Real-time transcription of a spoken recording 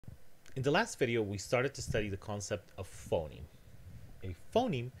In the last video, we started to study the concept of phoneme. A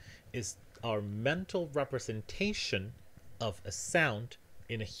phoneme is our mental representation of a sound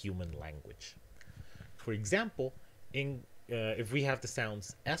in a human language. For example, if we have the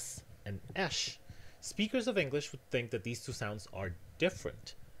sounds S and esh, speakers of English would think that these two sounds are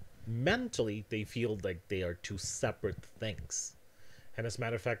different. Mentally, they feel like they are two separate things. And as a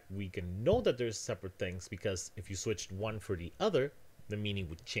matter of fact, we can know that there's separate things because if you switched one for the other, the meaning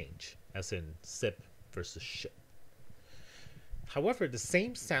would change, as in sip versus ship. However, the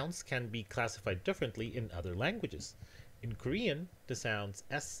same sounds can be classified differently in other languages. In Korean, the sounds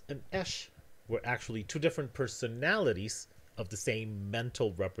S and esh were actually two different personalities of the same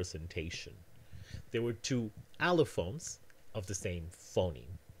mental representation. They were two allophones of the same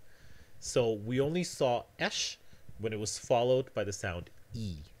phoneme. So we only saw esh when it was followed by the sound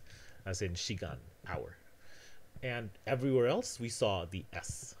E, as in shigan, hour. And everywhere else we saw the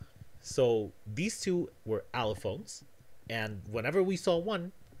S. So these two were allophones, and whenever we saw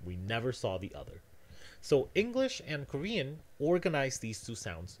one, we never saw the other. So English and Korean organize these two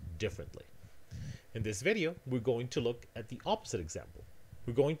sounds differently. In this video, we're going to look at the opposite example.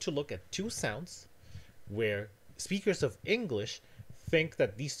 We're going to look at two sounds where speakers of English think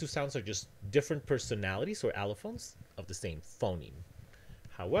that these two sounds are just different personalities or allophones of the same phoneme.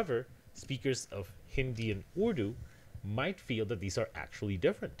 However, speakers of Hindi and Urdu might feel that these are actually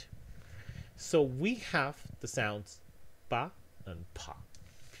different. So we have the sounds pa and pa,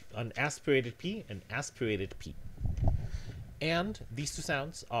 an aspirated P and aspirated P. And these two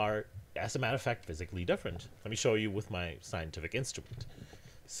sounds are, as a matter of fact, physically different. Let me show you with my scientific instrument.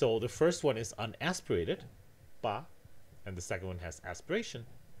 So the first one is unaspirated, pa, and the second one has aspiration,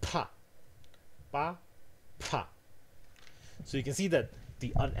 pa, pa, pa. So you can see that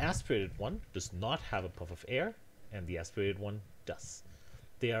the unaspirated one does not have a puff of air, and the aspirated one does.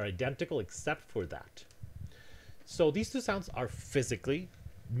 They are identical except for that. So these two sounds are physically,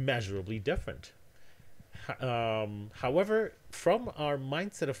 measurably different. However, from our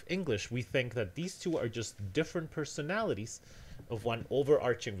mindset of English, we think that these two are just different personalities of one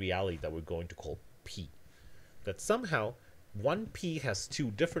overarching reality that we're going to call P. That somehow one P has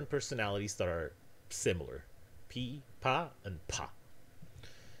two different personalities that are similar. P, pa, and pa.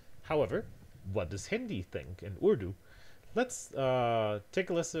 However, what does Hindi think and Urdu? Let's take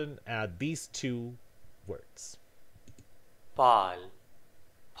a listen at these two words. Pal,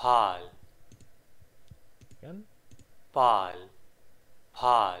 pal. Again. Pal,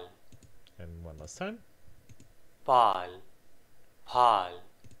 pal. And one last time. Pal, pal.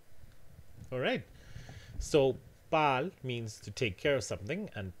 All right. So pal means to take care of something,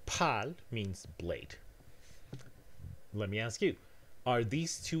 and pal means blade. Let me ask you, are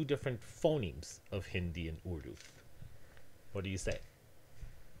these two different phonemes of Hindi and Urdu? What do you say?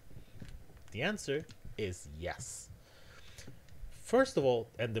 The answer is yes. First of all,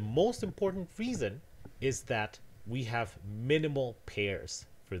 and the most important reason, is that we have minimal pairs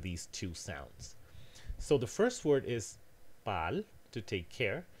for these two sounds. So the first word is pal, to take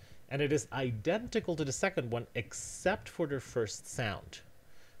care, and it is identical to the second one except for their first sound.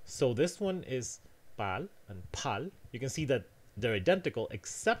 So this one is pal and pal. You can see that they're identical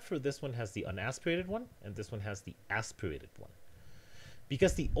except for this one has the unaspirated one and this one has the aspirated one.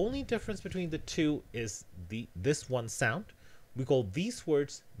 Because the only difference between the two is this one sound, we call these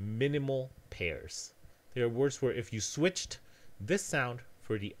words minimal pairs. They are words where if you switched this sound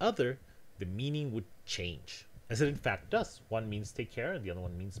for the other, the meaning would change, as it in fact does. One means take care and the other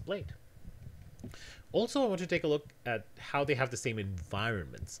one means blade. Also, I want to take a look at how they have the same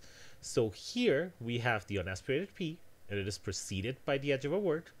environments. So here we have the unaspirated P, and it is preceded by the edge of a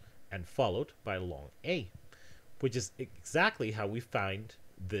word and followed by a long A, which is exactly how we find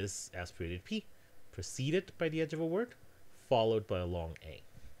this aspirated P, preceded by the edge of a word, followed by a long A.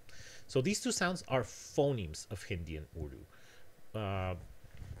 So these two sounds are phonemes of Hindi and Urdu.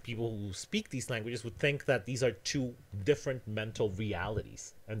 People who speak these languages would think that these are two different mental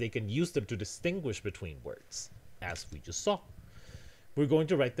realities, and they can use them to distinguish between words, as we just saw. We're going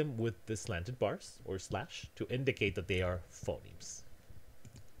to write them with the slanted bars, or slash, to indicate that they are phonemes.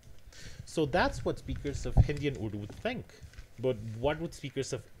 So that's what speakers of Hindi and Urdu would think. But what would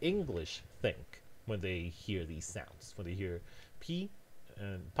speakers of English think when they hear these sounds? When they hear P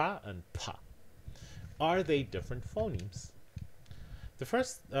and pa and pa? Are they different phonemes? The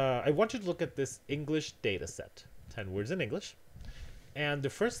first, I want you to look at this English data set, 10 words in English. And the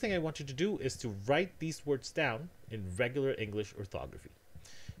first thing I want you to do is to write these words down in regular English orthography.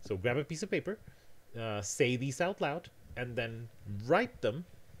 So grab a piece of paper, say these out loud, and then write them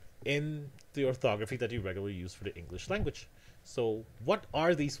in the orthography that you regularly use for the English language. So what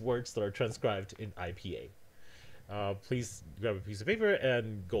are these words that are transcribed in IPA? Please grab a piece of paper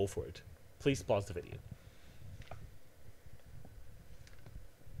and go for it. Please pause the video.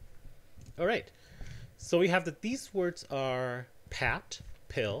 All right. So we have that these words are pat,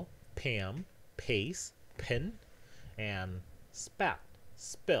 pill, pam, pace, pin, and spat,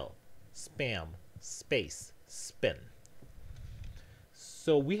 spill, spam, space, spin.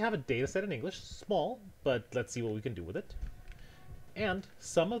 So we have a data set in English, small, but let's see what we can do with it. And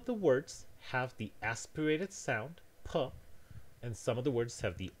some of the words have the aspirated sound, p, and some of the words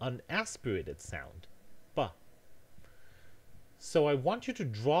have the unaspirated sound, b. So I want you to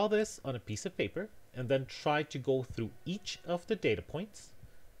draw this on a piece of paper and then try to go through each of the data points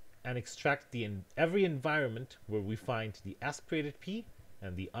and extract every environment where we find the aspirated p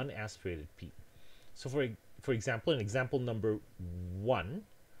and the unaspirated p. So for example, in example number 1,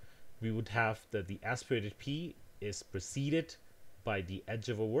 we would have that the aspirated p is preceded by the edge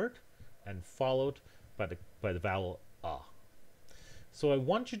of a word and followed by the vowel a. So I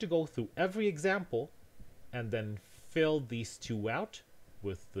want you to go through every example and then fill these two out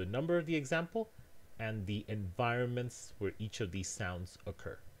with the number of the example and the environments where each of these sounds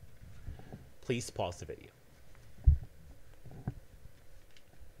occur. Please pause the video.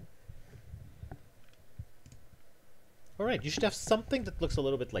 All right, you should have something that looks a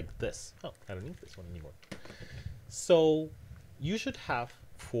little bit like this. Oh, I don't need this one anymore. So you should have,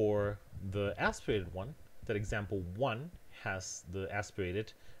 for the aspirated one, that example 1 has the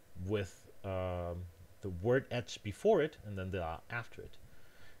aspirated with the word edge before it and then the after it.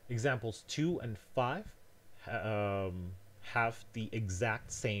 Examples 2 and 5 have the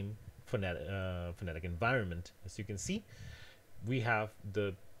exact same phonetic environment. As you can see, we have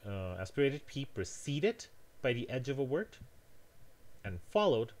the aspirated p preceded by the edge of a word and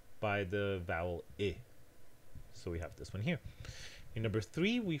followed by the vowel I. So we have this one here. In number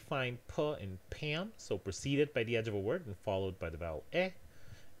 3, we find p in pam, so preceded by the edge of a word and followed by the vowel e.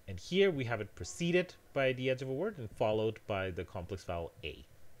 And here we have it preceded by the edge of a word and followed by the complex vowel a.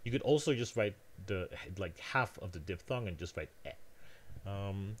 You could also just write the half of the diphthong and just write e.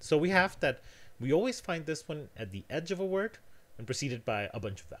 So we have that we always find this one at the edge of a word and preceded by a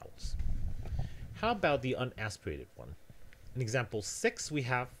bunch of vowels. How about the unaspirated one? In example 6, we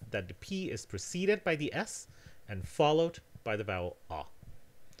have that the p is preceded by the s and followed by the vowel a.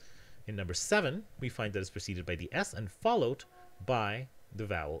 In number 7, we find that it's preceded by the s and followed by the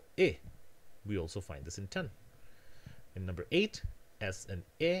vowel I. We also find this in 10. In number 8, s and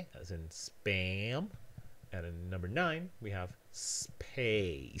I as in spam. And in number 9, we have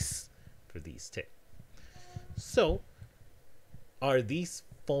space for these two. So, are these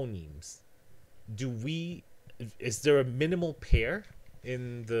phonemes? Is there a minimal pair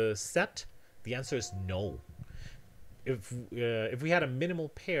in the set? The answer is no. If we had a minimal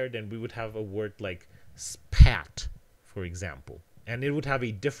pair, then we would have a word like spat, for example, and it would have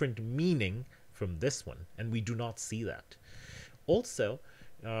a different meaning from this one, and we do not see that. Also,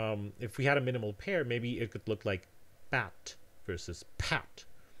 if we had a minimal pair, maybe it could look like bat versus pat,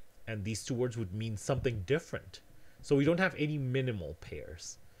 and these two words would mean something different. So we don't have any minimal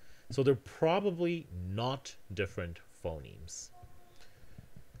pairs. So they're probably not different phonemes.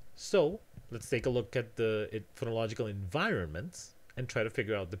 So let's take a look at the phonological environments and try to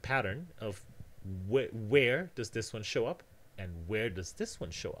figure out the pattern of where does this one show up and where does this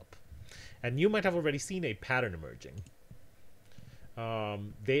one show up. And you might have already seen a pattern emerging.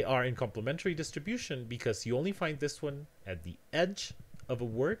 They are in complementary distribution because you only find this one at the edge of a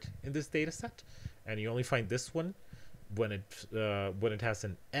word in this data set, and you only find this one when it has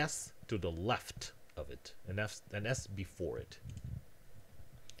an S to the left of it, an S before it.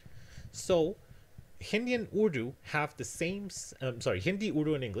 So Hindi and Urdu have the same, Hindi,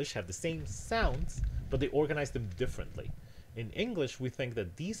 Urdu, and English have the same sounds, but they organize them differently. In English, we think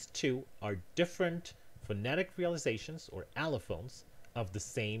that these two are different phonetic realizations or allophones of the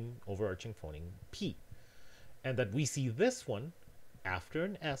same overarching phoneme P, and that we see this one after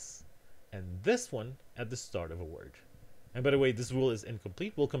an S and this one at the start of a word. And by the way, this rule is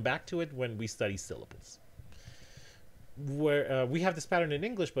incomplete. We'll come back to it when we study syllables. Where we have this pattern in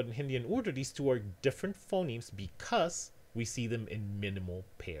English, but in Hindi and Urdu, these two are different phonemes because we see them in minimal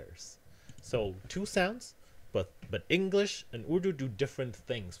pairs. So two sounds, but English and Urdu do different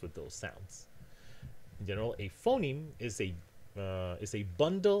things with those sounds. In general, a phoneme is a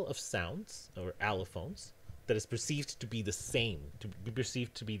bundle of sounds or allophones that is perceived to be the same,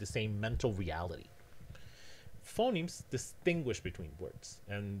 mental reality. Phonemes distinguish between words,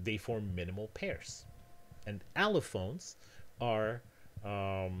 and they form minimal pairs. And allophones are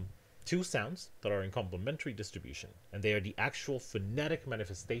Two sounds that are in complementary distribution, and they are the actual phonetic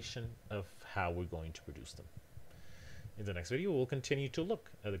manifestation of how we're going to produce them. In the next video, we'll continue to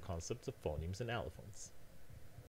look at the concepts of phonemes and allophones.